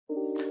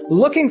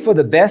Looking for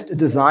the best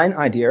design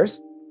ideas?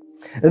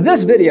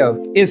 This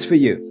video is for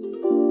you.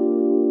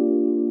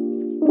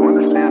 To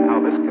understand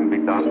how this can be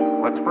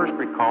done, let's first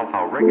recall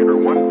how regular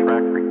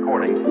one-track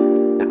recording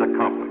is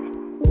accomplished.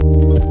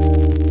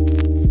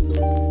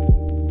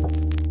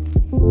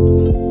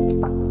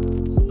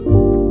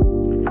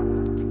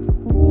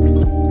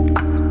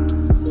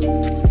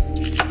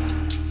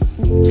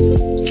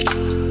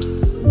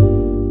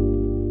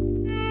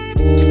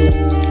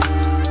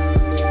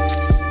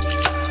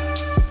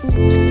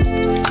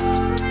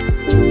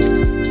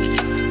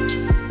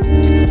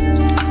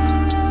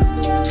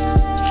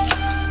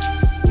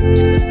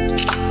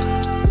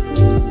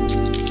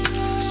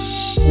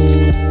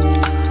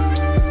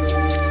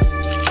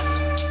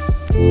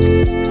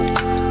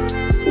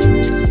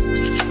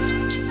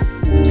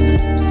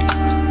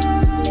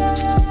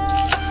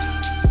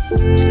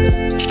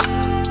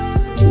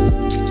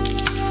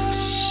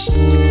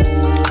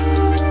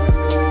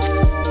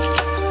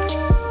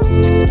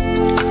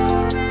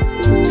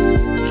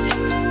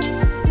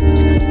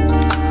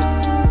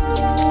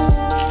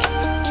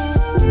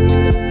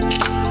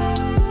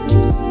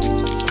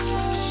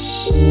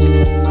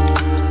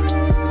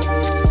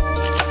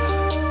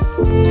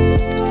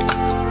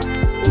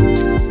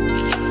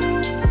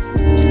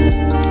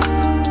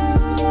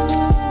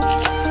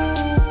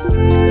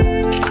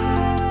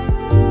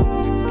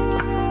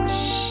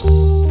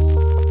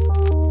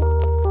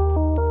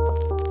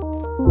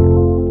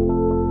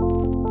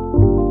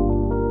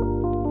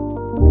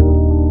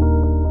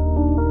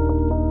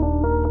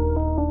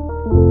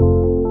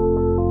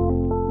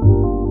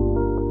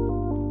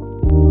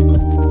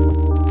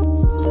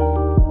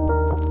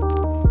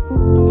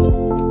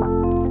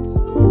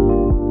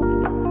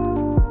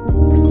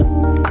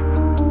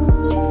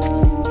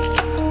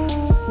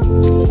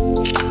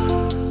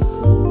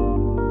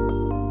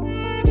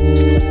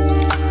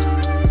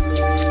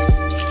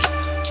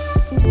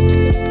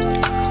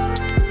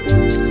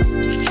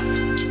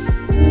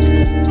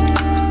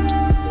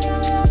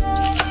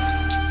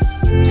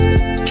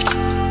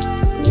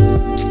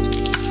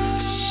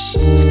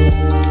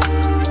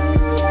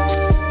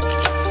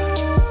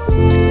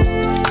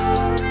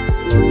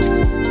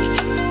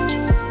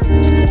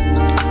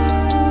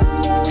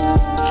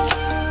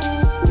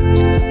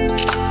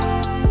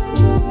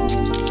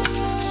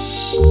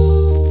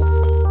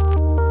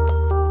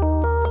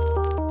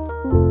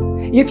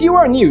 If you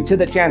are new to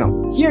the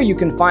channel, here you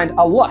can find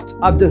a lot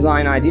of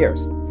design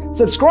ideas.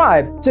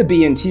 Subscribe to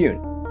be in tune.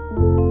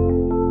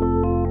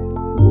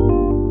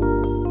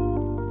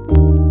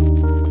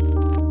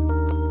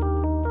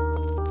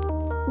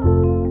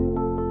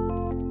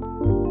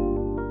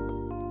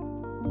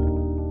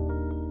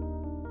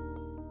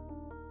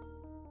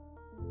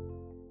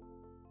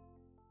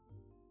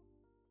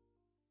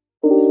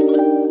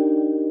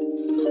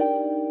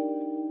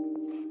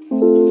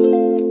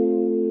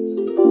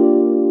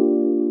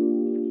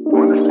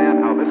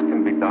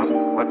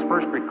 Let's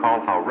first recall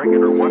how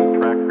regular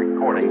one-track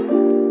recording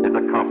is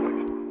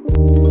accomplished.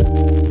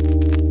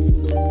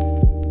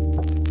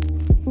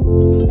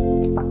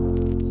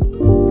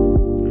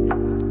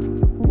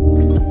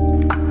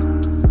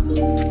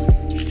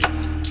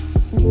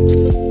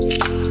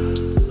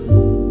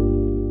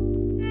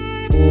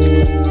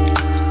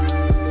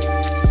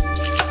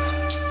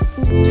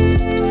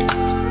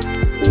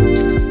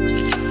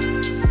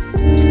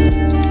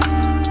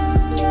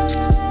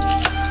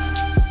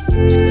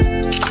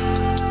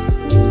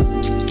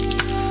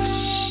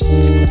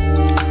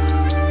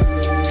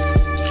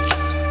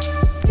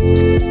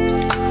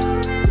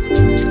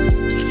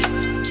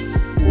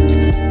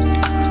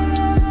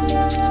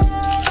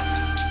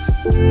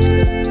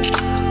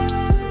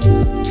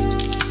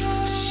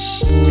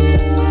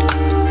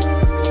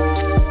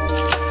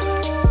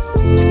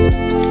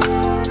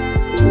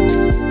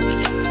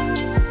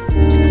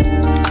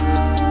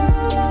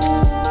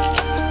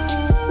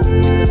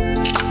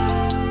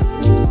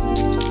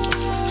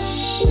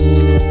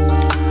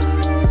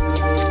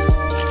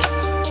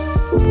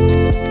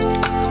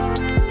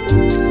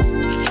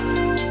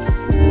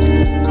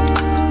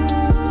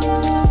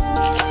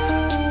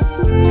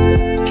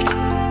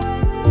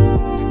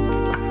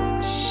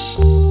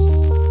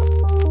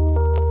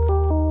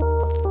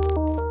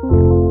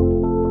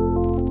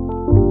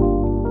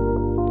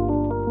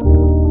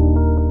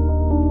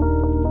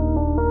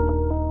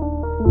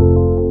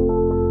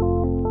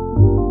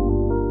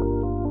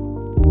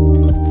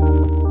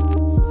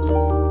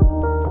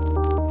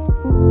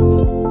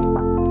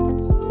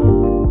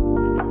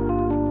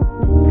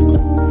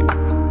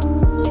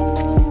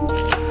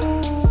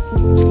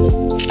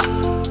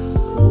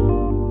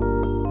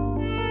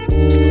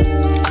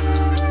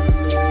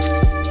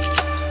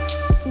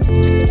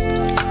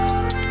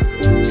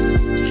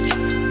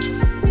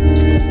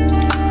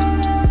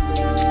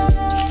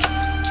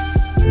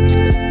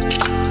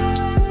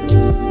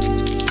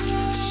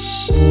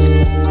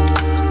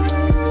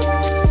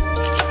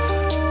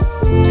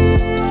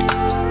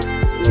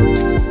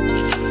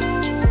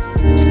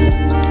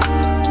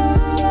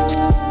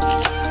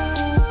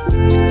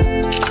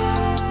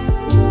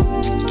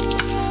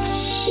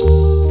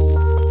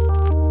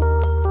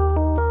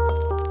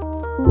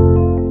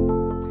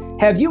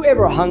 Have you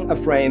ever hung a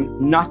frame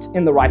not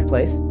in the right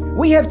place?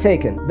 We have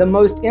taken the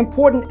most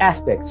important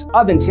aspects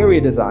of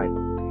interior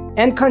design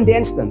and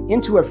condensed them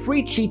into a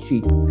free cheat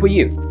sheet for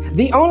you.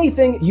 The only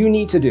thing you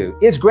need to do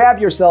is grab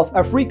yourself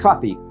a free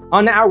copy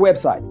on our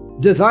website,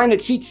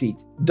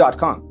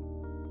 designercheatsheet.com.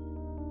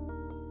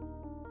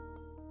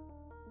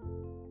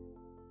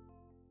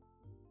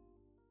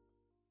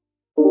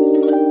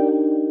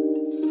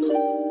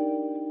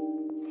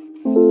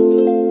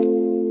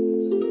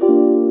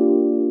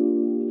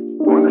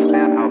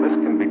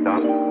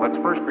 Let's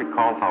first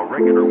recall how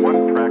regular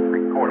one-track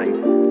recording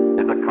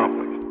is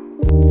accomplished.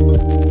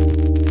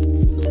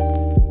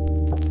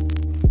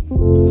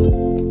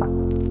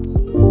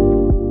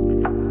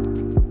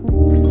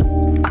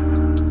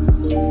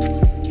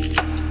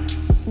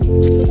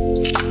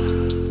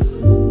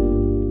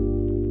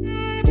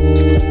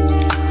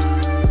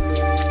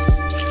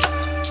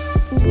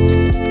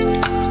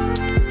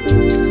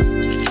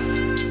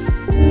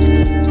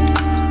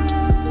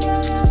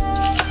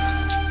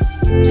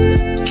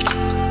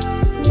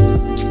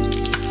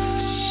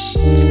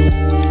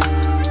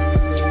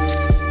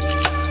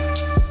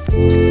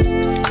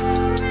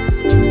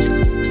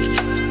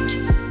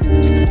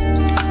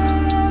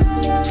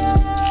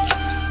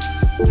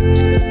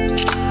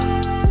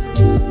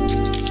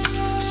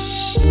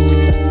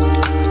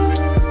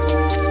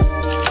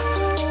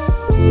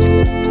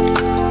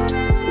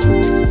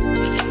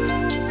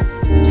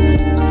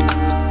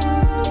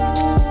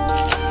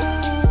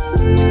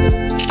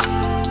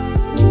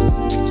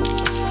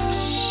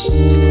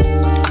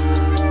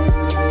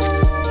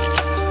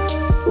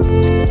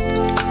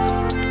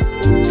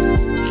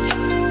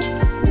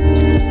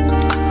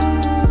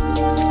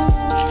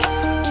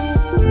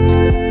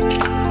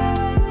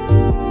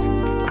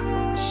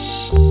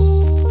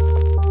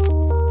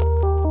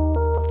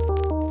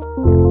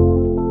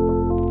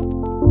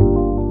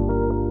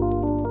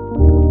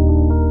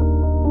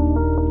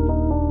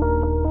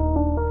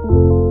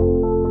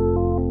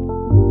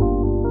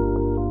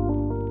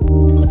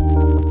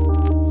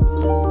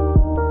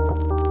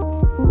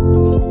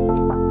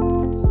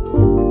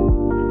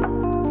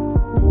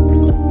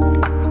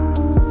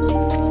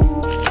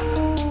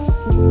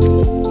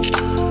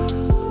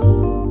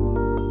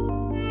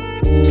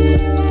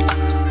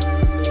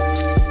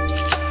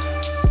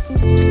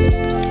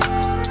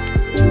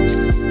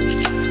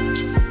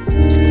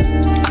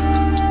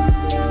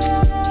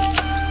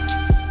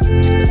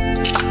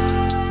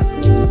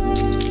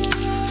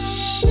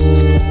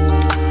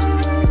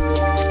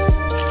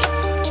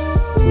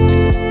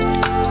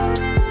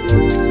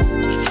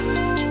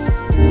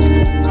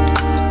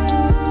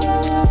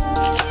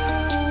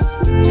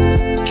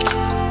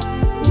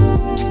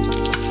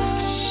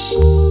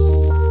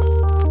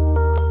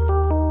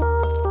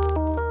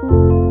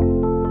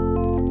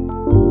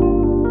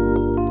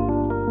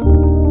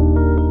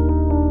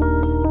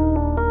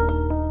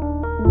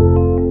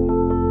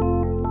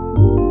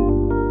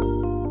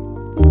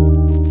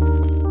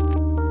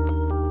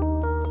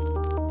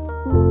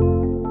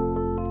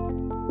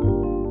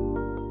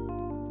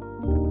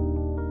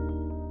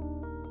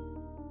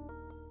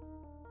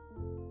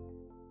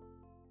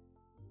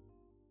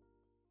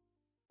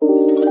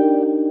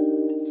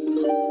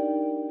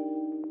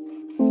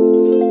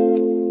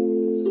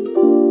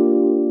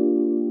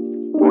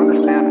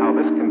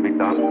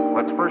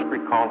 Let's first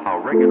recall how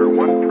regular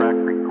one-track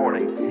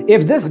recording.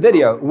 If this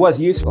video was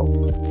useful,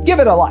 give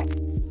it a like.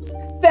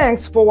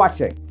 Thanks for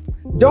watching.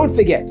 Don't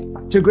forget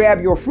to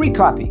grab your free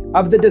copy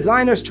of the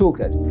Designer's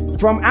Toolkit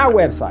from our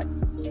website,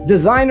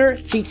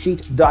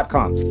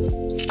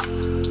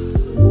 designercheatsheet.com.